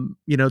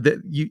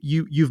 That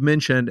you've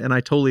mentioned, and I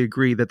totally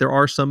agree that there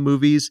are some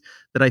movies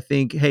that I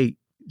think, hey,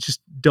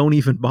 just don't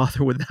even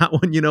bother with that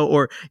one,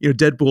 or,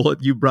 Deadpool,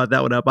 you brought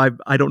that one up.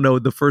 I don't know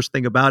the first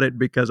thing about it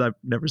because I've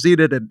never seen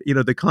it. And,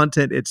 the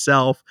content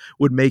itself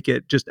would make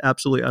it just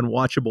absolutely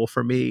unwatchable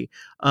for me.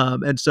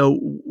 And so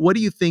what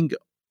do you think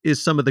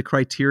is some of the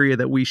criteria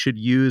that we should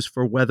use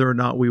for whether or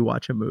not we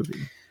watch a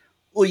movie?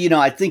 Well,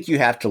 I think you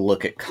have to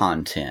look at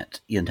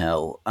content,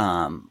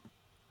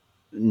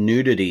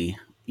 nudity,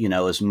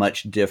 is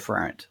much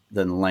different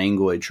than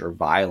language or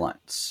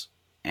violence.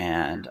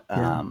 And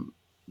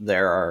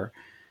there are,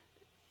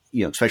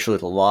 especially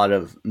with a lot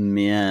of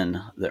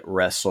men that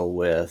wrestle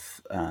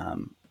with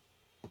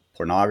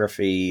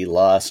pornography,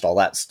 lust, all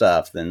that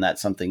stuff, then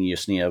that's something you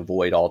just need to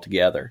avoid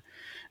altogether.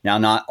 Now,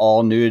 not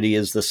all nudity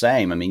is the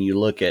same. I mean, you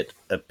look at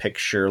a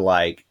picture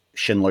like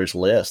Schindler's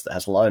List that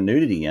has a lot of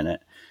nudity in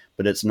it,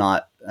 but it's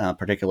not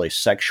particularly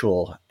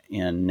sexual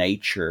in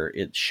nature.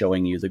 It's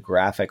showing you the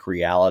graphic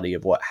reality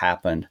of what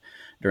happened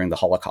during the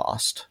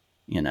Holocaust,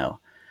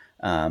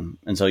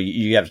 and so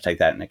you have to take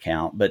that into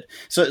account. But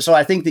so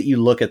I think that you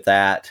look at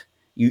that,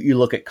 you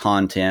look at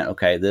content.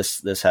 Okay,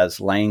 this has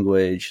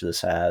language,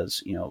 this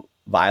has,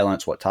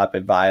 violence, what type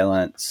of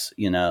violence,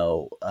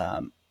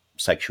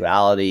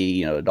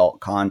 sexuality, adult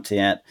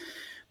content.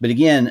 But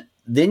again,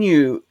 then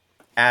you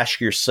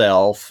ask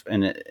yourself,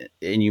 and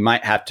you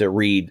might have to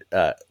read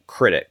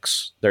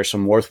critics. There's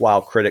some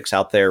worthwhile critics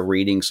out there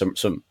reading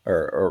some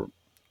or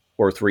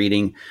worth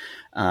reading.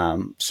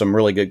 Some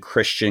really good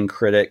Christian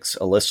critics.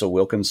 Alyssa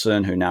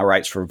Wilkinson, who now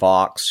writes for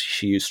Vox,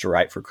 she used to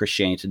write for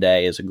Christianity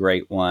Today, is a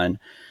great one.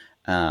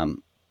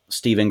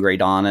 Stephen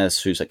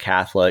Gradanis, who's a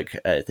Catholic,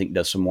 I think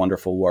does some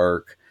wonderful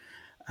work.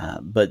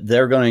 But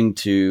they're going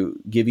to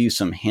give you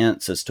some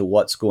hints as to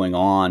what's going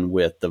on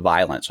with the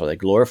violence. Are they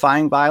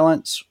glorifying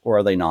violence or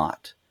are they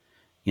not?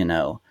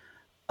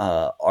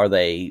 Are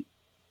they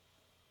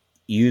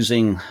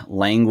using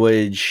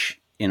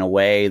language in a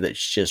way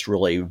that's just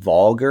really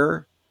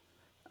vulgar?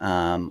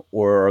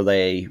 Or are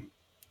they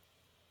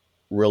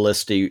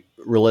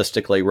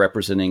realistically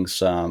representing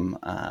some,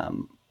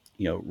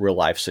 real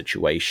life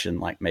situation,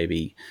 like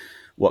maybe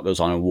what goes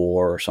on in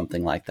war or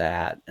something like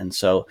that? And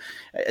so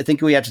I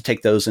think we have to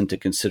take those into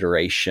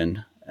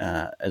consideration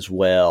as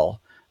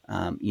well.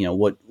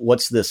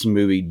 What's this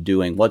movie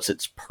doing? What's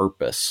its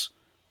purpose?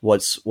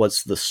 What's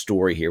the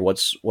story here?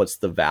 What's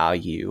the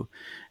value?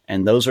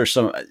 And those are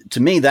some, to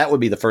me, that would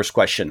be the first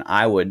question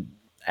I would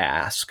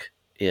ask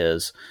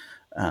is,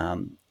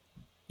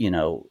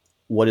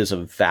 what is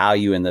of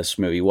value in this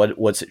movie?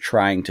 What's it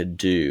trying to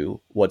do?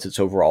 What's its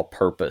overall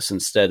purpose,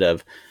 instead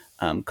of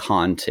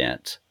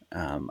content?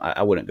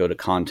 I wouldn't go to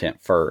content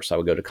first. I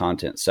would go to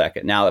content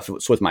second. Now, if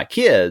it's with my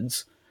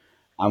kids,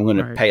 I'm going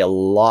to pay a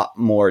lot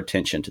more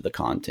attention to the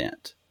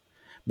content.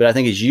 But I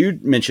think, as you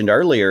mentioned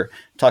earlier,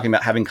 talking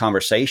about having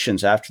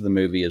conversations after the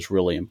movie is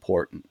really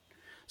important.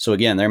 So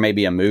again, there may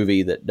be a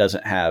movie that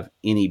doesn't have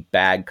any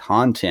bad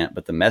content,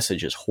 but the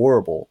message is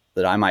horrible,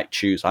 that I might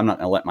choose, I'm not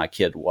going to let my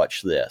kid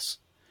watch this.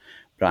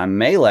 But I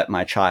may let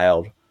my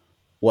child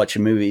watch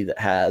a movie that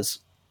has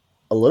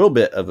a little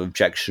bit of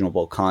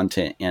objectionable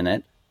content in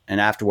it.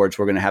 And afterwards,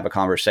 we're going to have a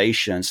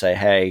conversation and say,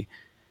 hey,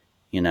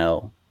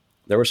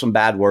 there were some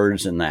bad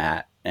words in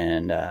that.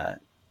 And,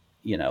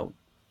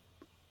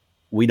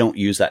 we don't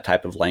use that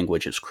type of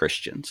language as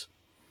Christians.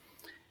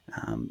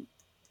 And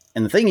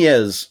the thing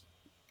is,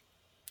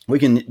 we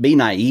can be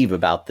naive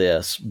about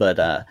this,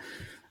 but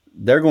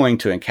they're going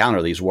to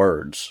encounter these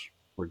words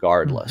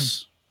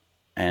regardless.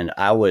 Mm-hmm. And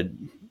I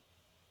would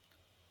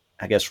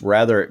I guess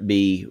rather it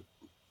be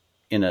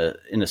in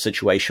a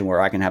situation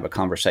where I can have a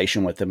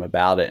conversation with them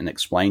about it and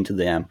explain to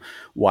them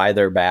why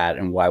they're bad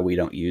and why we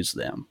don't use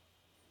them,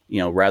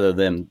 rather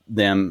than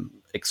them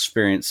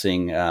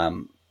experiencing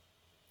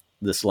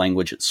this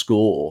language at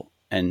school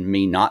and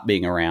me not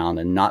being around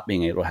and not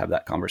being able to have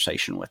that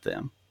conversation with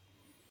them.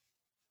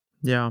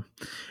 Yeah.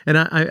 And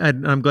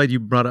I'm glad you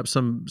brought up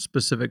some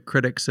specific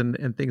critics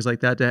and things like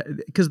that,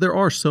 because there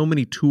are so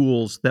many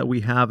tools that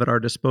we have at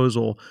our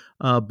disposal,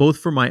 both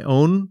for my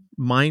own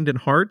mind and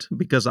heart,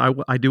 because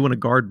I do want to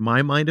guard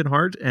my mind and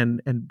heart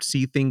and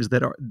see things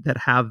that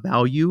have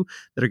value,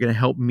 that are going to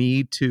help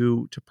me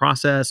to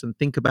process and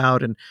think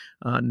about and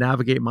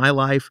navigate my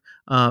life.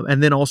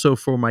 And then also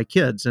for my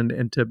kids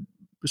and to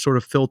sort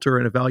of filter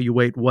and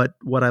evaluate what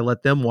I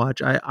let them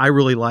watch. I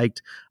really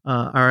liked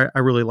I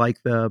really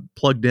like the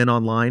Plugged In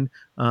online.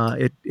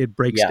 It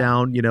breaks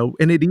down,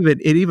 and it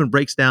even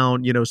breaks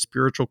down,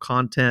 spiritual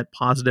content,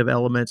 positive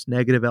elements,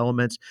 negative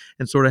elements,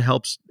 and sort of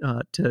helps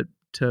to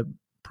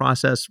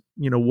process,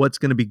 what's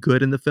going to be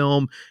good in the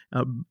film,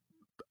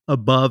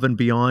 above and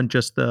beyond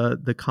just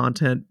the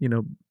content,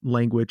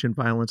 language and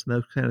violence and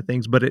those kind of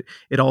things. But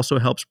it also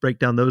helps break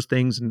down those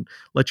things and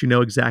let you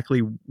know exactly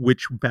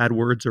which bad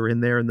words are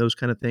in there and those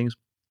kind of things.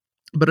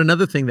 But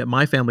another thing that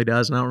my family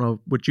does, and I don't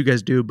know what you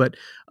guys do, but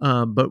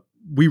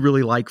we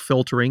really like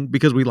filtering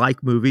because we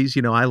like movies.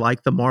 I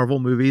like the Marvel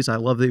movies. I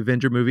love the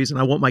Avenger movies, and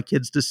I want my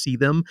kids to see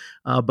them.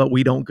 But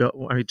we don't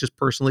go. I mean, just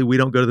personally, we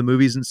don't go to the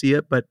movies and see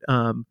it. But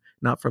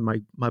not for my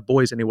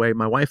boys anyway.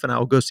 My wife and I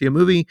will go see a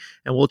movie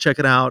and we'll check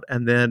it out.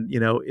 And then,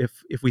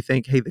 if we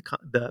think, hey,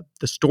 the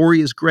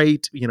story is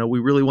great, we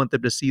really want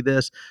them to see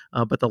this,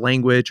 but the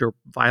language or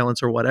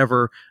violence or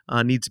whatever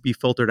needs to be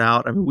filtered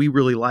out. I mean, we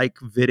really like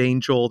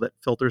VidAngel that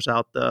filters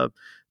out the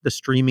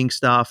streaming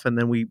stuff. And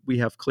then we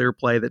have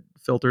ClearPlay that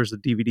filters the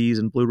DVDs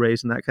and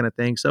Blu-rays and that kind of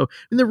thing. So,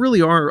 there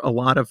really are a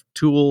lot of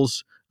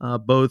tools,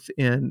 both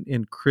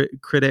in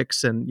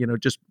critics and,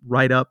 just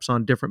write-ups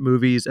on different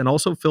movies, and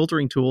also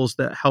filtering tools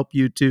that help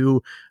you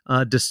to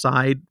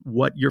decide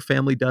what your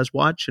family does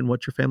watch and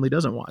what your family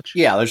doesn't watch.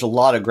 Yeah, there's a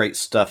lot of great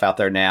stuff out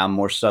there now,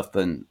 more stuff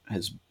than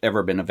has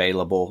ever been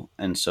available.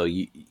 And so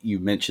you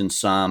mentioned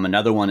some.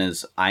 Another one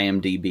is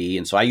IMDb.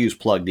 And so I use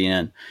Plugged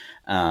In,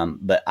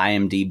 but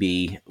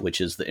IMDb,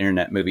 which is the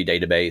Internet Movie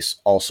Database,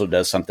 also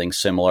does something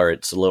similar.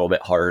 It's a little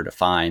bit harder to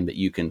find, but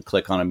you can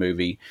click on a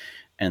movie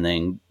and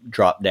then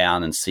drop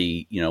down and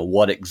see,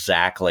 what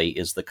exactly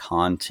is the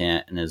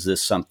content, and is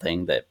this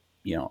something that,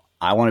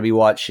 I want to be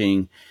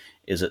watching?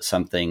 Is it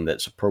something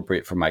that's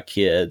appropriate for my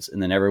kids?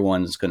 And then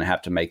everyone's going to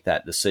have to make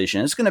that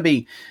decision. It's going to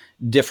be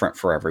different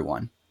for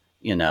everyone.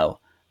 There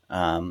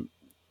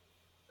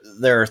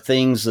are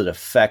things that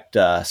affect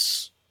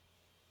us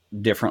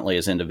differently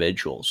as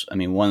individuals. I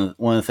mean, one of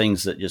the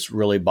things that just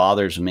really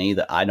bothers me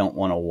that I don't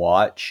want to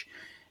watch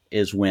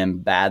is when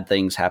bad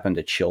things happen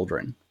to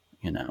children,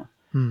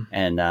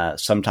 And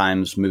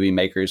sometimes movie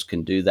makers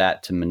can do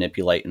that to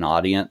manipulate an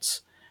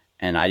audience,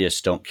 and I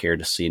just don't care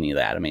to see any of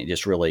that. I mean, it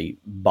just really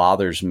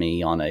bothers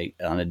me on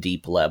a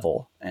deep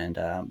level, and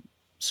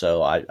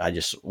so I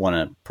just want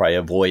to probably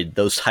avoid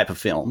those type of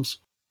films.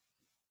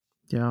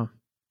 Yeah.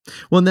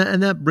 Well,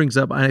 and that brings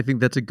up, and I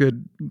think that's a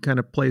good kind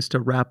of place to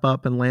wrap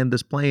up and land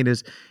this plane,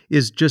 is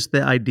just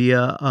the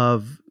idea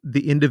of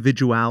the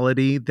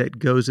individuality that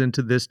goes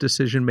into this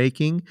decision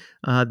making,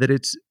 that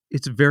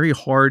it's very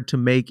hard to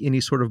make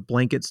any sort of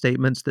blanket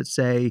statements that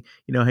say,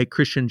 hey,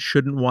 Christians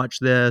shouldn't watch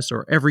this,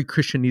 or every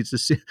Christian needs to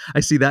see.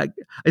 I see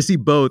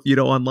both,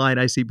 online.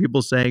 I see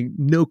people saying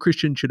no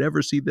Christian should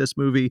ever see this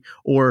movie,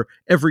 or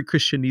every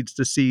Christian needs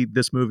to see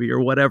this movie, or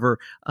whatever.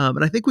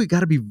 And I think we got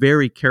to be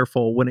very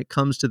careful when it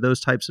comes to those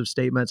types of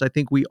statements. I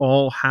think we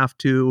all have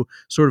to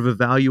sort of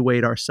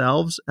evaluate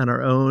ourselves and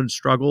our own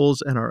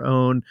struggles and our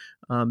own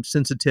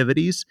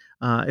sensitivities,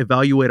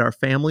 evaluate our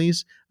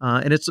families.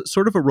 And it's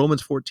sort of a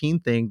Romans 14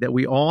 thing that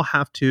we all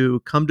have to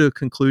come to a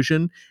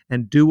conclusion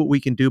and do what we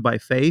can do by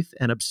faith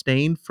and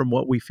abstain from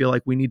what we feel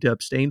like we need to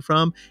abstain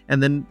from,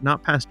 and then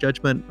not pass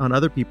judgment on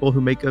other people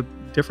who make a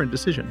different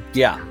decision.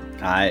 Yeah,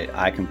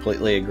 I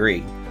completely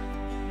agree.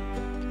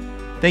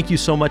 Thank you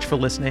so much for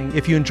listening.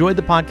 If you enjoyed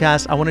the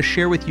podcast, I want to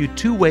share with you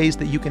 2 ways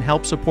that you can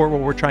help support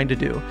what we're trying to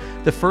do.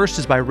 The first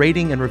is by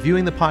rating and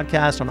reviewing the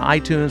podcast on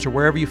iTunes or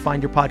wherever you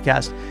find your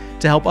podcast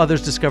to help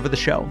others discover the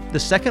show. The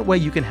second way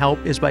you can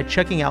help is by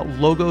checking out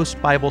Logos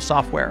Bible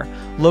software.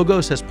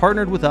 Logos has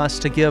partnered with us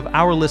to give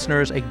our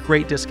listeners a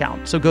great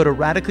discount. So go to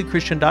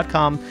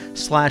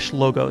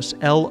radicallychristian.com/logos,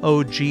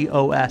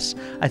 LOGOS.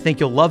 I think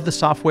you'll love the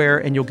software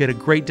and you'll get a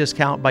great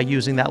discount by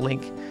using that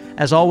link.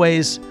 As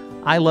always,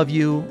 I love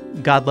you,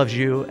 God loves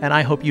you, and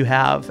I hope you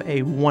have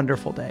a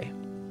wonderful day.